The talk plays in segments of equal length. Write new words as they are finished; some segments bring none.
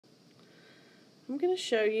I'm going to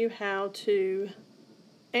show you how to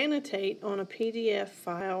annotate on a PDF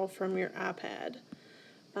file from your iPad.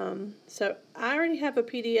 So I already have a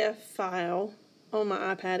PDF file on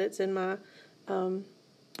my iPad. It's in my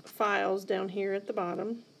files down here at the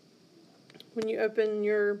bottom. When you open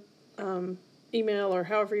your email or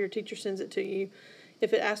however your teacher sends it to you,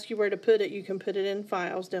 if it asks you where to put it, you can put it in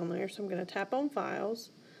Files down there. So I'm going to tap on Files,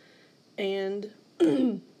 and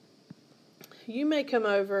you may come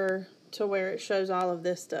over to where it shows all of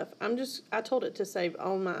this stuff. I told it to save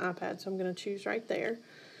on my iPad, so I'm going to choose right there.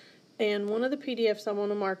 And one of the PDFs I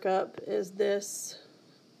want to mark up is this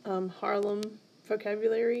Harlem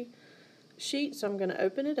vocabulary sheet, so I'm going to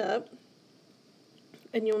open it up.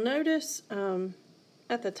 And you'll notice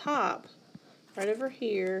at the top, right over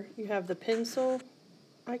here, you have the pencil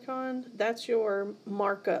icon. That's your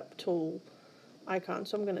markup tool icon.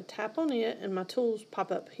 So I'm going to tap on it, and my tools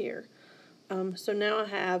pop up here. So now I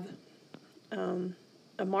have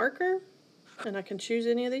a marker, and I can choose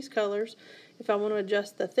any of these colors. If I want to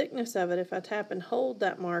adjust the thickness of it, if I tap and hold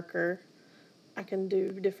that marker, I can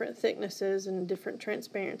do different thicknesses and different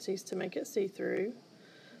transparencies to make it see-through.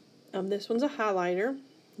 This one's a highlighter.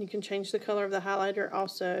 You can change the color of the highlighter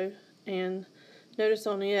also, and notice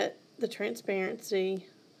on it the transparency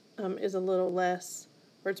is a little less,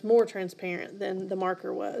 or it's more transparent than the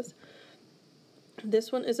marker was.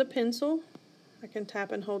 This one is a pencil. I can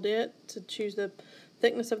tap and hold it to choose the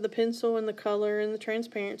thickness of the pencil and the color and the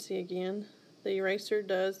transparency again. The eraser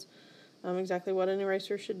does exactly what an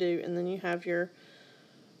eraser should do. And then you have your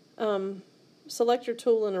selector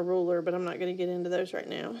tool and a ruler, but I'm not going to get into those right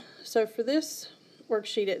now. So for this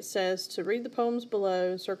worksheet, it says to read the poems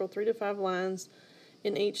below and circle 3 to 5 lines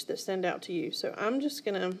in each that stand out to you. So I'm just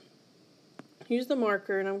going to use the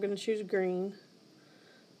marker, and I'm going to choose green.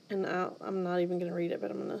 And I'm not even going to read it, but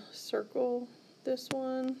I'm going to circle this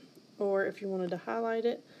one. Or if you wanted to highlight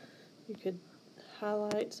it, you could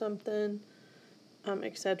highlight something,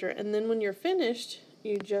 etc. And then when you're finished,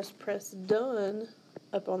 you just press done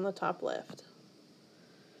up on the top left.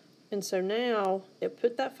 And so now it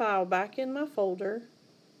put that file back in my folder,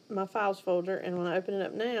 my files folder, and when I open it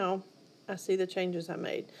up now, I see the changes I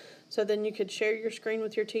made. So then you could share your screen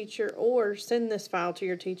with your teacher, or send this file to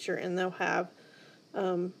your teacher, and they'll have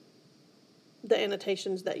the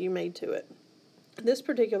annotations that you made to it. This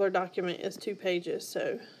particular document is 2 pages,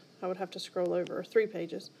 so I would have to scroll over, or 3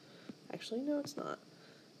 pages. Actually, no, it's not.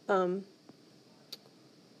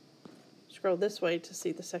 Scroll this way to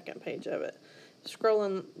see the second page of it.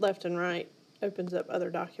 Scrolling left and right opens up other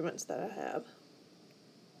documents that I have.